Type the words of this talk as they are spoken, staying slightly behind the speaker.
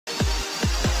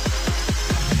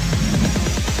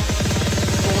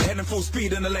full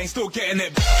speed in the lane, still getting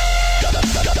it.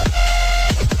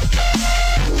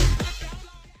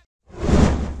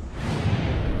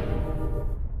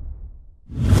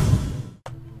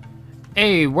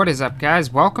 Hey, what is up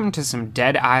guys? Welcome to some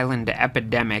Dead Island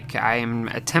Epidemic. I am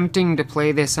attempting to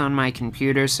play this on my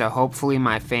computer, so hopefully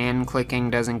my fan clicking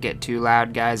doesn't get too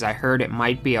loud, guys. I heard it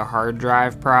might be a hard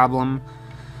drive problem,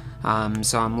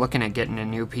 so I'm looking at getting a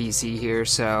new PC here.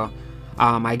 So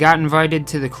I got invited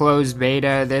to the closed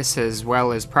beta of this, as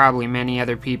well as probably many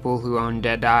other people who own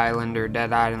Dead Island or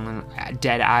Dead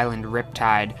Island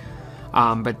Riptide.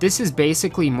 But this is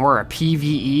basically more a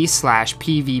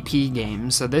PvE/PvP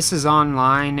game. So this is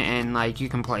online, and like you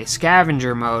can play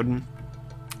scavenger mode,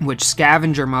 which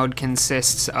scavenger mode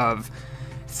consists of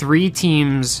 3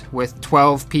 teams with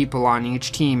 12 people on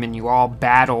each team, and you all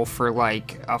battle for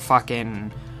like a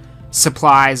fucking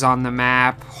supplies on the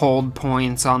map, hold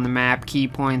points on the map, key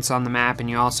points on the map, and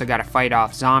you also got to fight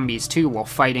off zombies too while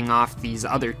fighting off these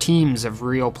other teams of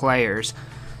real players.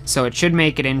 So it should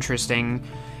make it interesting.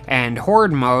 And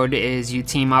horde mode is you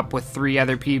team up with 3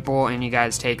 other people and you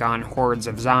guys take on hordes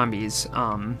of zombies.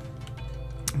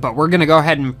 But we're gonna go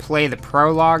ahead and play the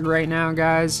prologue right now,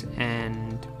 guys.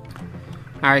 And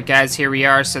alright guys, here we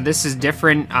are. So this is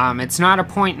different. It's not a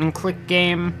point and click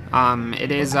game.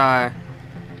 It is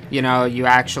you know, you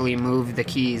actually move the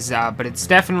keys, but it's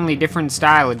definitely a different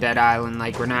style of Dead Island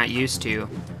like we're not used to.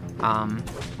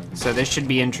 So this should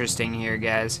be interesting here,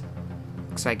 guys.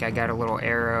 Looks like I got a little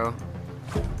arrow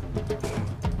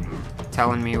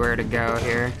telling me where to go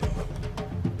here.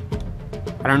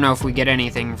 I don't know if we get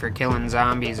anything for killing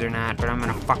zombies or not, but I'm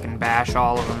gonna fucking bash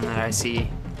all of them that I see.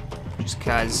 Just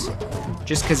cause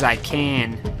I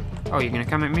can. Oh, you're gonna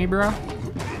come at me, bro?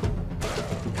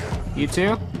 You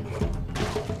too?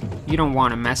 You don't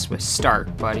want to mess with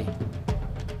Stark, buddy.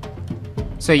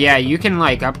 So yeah, you can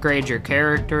like upgrade your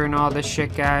character and all this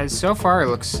shit, guys. So far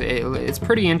it's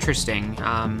pretty interesting.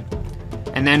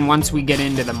 And then once we get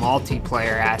into the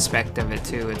multiplayer aspect of it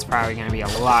too, it's probably going to be a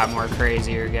lot more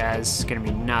crazier, guys. It's going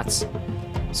to be nuts.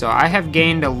 So I have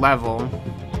gained a level.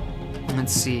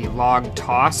 Let's see, log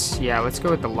toss. Yeah, let's go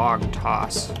with the log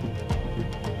toss.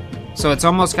 So it's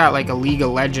almost got like a League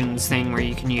of Legends thing where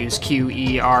you can use Q,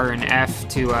 E, R, and F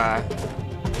to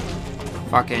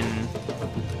fucking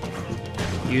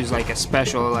use like a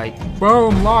special like,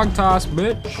 boom, log toss,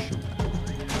 bitch.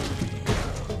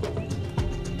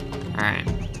 Alright,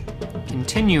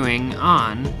 continuing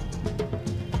on.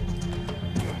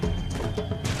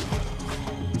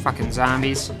 Fucking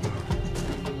zombies.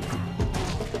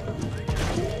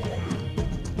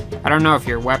 I don't know if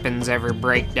your weapons ever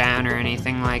break down or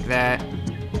anything like that.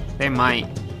 They might.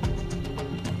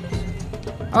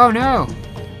 Oh no!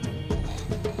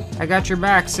 I got your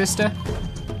back, sister.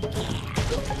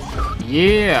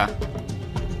 Yeah!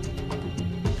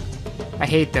 I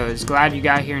hate those. Glad you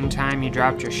got here in time. You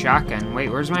dropped your shotgun. Wait,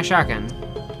 where's my shotgun?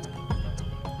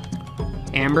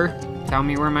 Amber, tell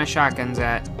me where my shotgun's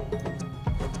at.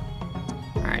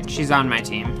 Alright, she's on my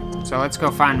team. So let's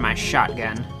go find my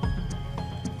shotgun.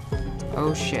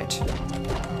 Oh shit.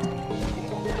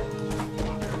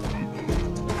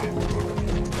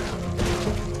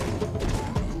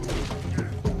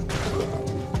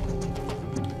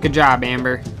 Good job,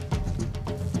 Amber.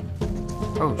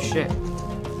 Oh shit.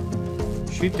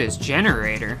 Shoot this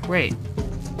generator. Wait.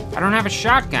 I don't have a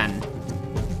shotgun.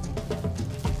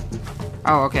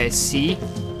 Oh, okay. See?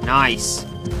 Nice.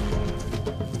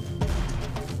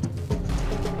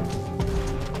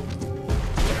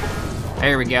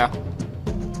 There we go.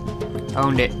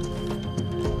 Owned it.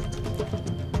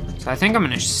 So I think I'm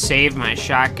gonna save my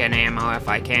shotgun ammo if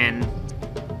I can.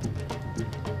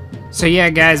 So yeah,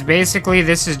 guys, basically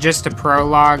this is just a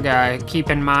prologue. Keep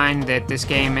in mind that this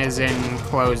game is in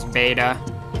closed beta.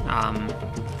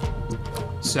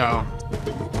 So,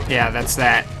 yeah, that's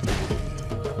that.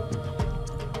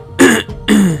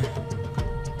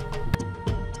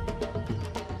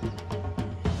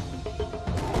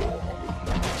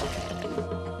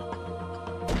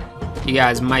 You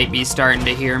guys might be starting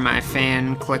to hear my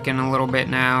fan clicking a little bit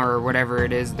now, or whatever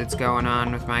it is that's going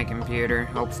on with my computer.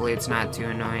 Hopefully it's not too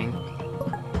annoying.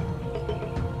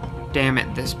 Damn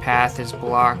it, this path is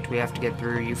blocked. We have to get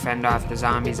through. You fend off the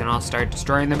zombies and I'll start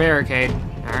destroying the barricade.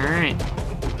 Alright.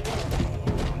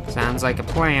 Sounds like a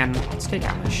plan. Let's take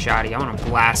out my shotty. I want to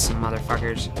blast some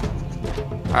motherfuckers.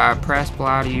 Press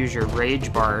blah to use your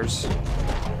rage bars.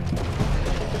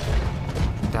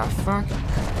 The fuck?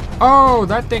 Oh,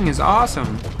 that thing is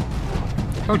awesome.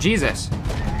 Oh, Jesus.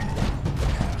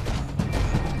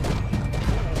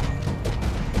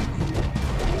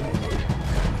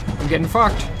 I'm getting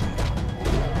fucked.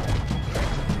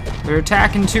 They're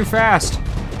attacking too fast.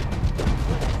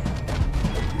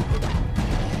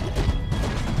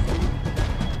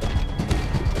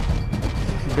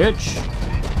 Bitch.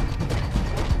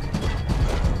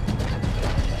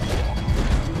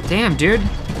 Damn, dude.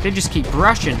 They just keep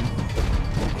rushing.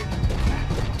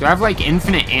 Do I have, like,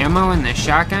 infinite ammo in this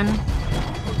shotgun?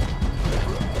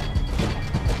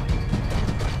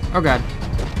 Oh, God.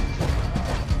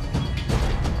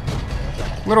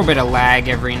 A little bit of lag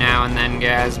every now and then,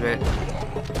 guys, but...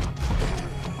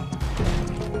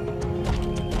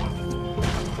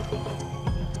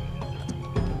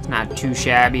 not too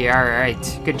shabby.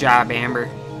 Alright. Good job, Amber.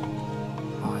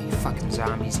 Oh, you fucking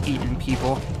zombies eating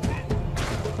people.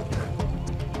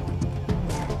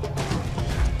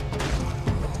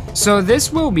 So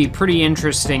this will be pretty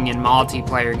interesting in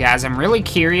multiplayer, guys. I'm really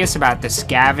curious about the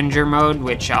scavenger mode,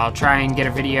 which I'll try and get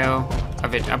a video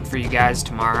of it up for you guys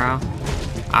tomorrow.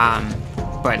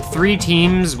 But 3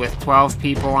 teams with 12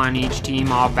 people on each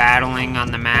team all battling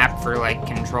on the map for, like,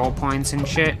 control points and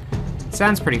shit.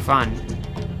 Sounds pretty fun.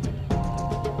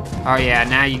 Oh yeah,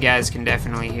 now you guys can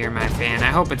definitely hear my fan. I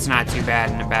hope it's not too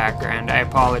bad in the background. I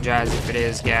apologize if it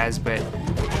is, guys, but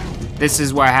this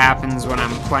is what happens when I'm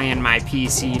playing my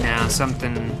PC now.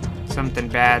 Something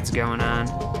bad's going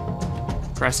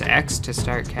on. Press X to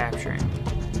start capturing.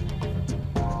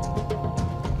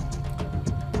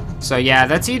 So yeah,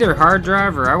 that's either hard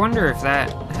drive, or I wonder if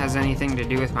that has anything to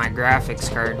do with my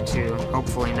graphics card too.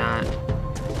 Hopefully not.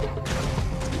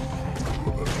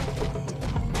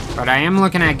 But I am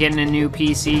looking at getting a new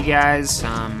PC, guys.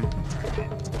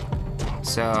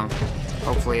 So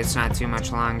hopefully it's not too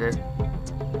much longer.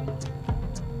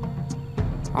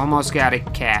 Almost got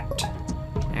it capped.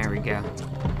 There we go.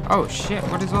 Oh shit,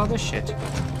 what is all this shit?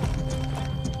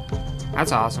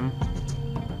 That's awesome.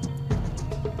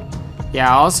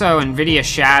 Yeah, also NVIDIA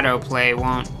Shadowplay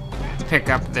won't pick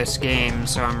up this game,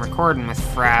 so I'm recording with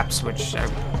fraps, which I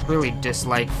really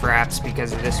dislike fraps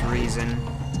because of this reason.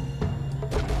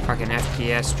 Fucking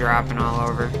FPS dropping all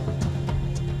over.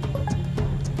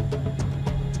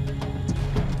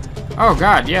 Oh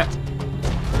god, yeah.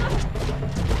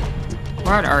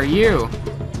 What are you?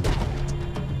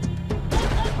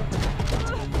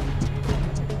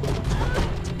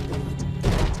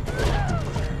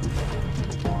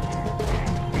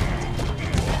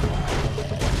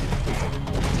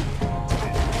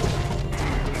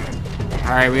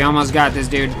 Alright, we almost got this,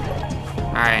 dude.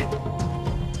 Alright.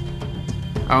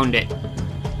 Owned it.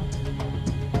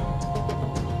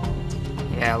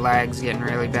 Yeah, lag's getting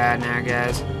really bad now,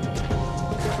 guys.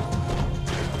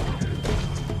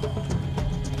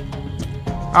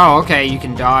 Oh, okay, you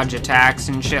can dodge attacks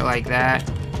and shit like that.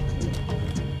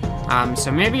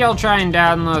 So maybe I'll try and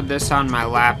download this on my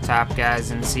laptop,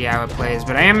 guys, and see how it plays.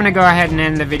 But I am gonna go ahead and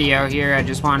end the video here. I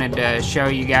just wanted to show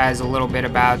you guys a little bit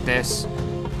about this.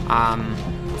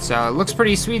 So it looks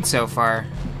pretty sweet so far.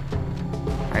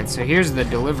 Alright, so here's the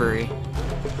delivery.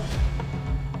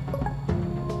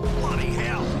 Bloody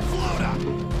hell, floater!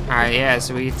 Alright, yeah,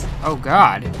 so we... oh,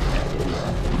 God.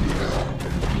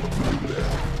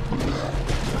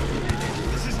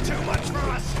 This is too much for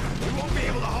us. We won't be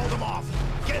able to hold them off.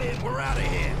 Get in, we're out of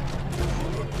here.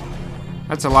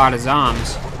 That's a lot of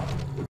zombs.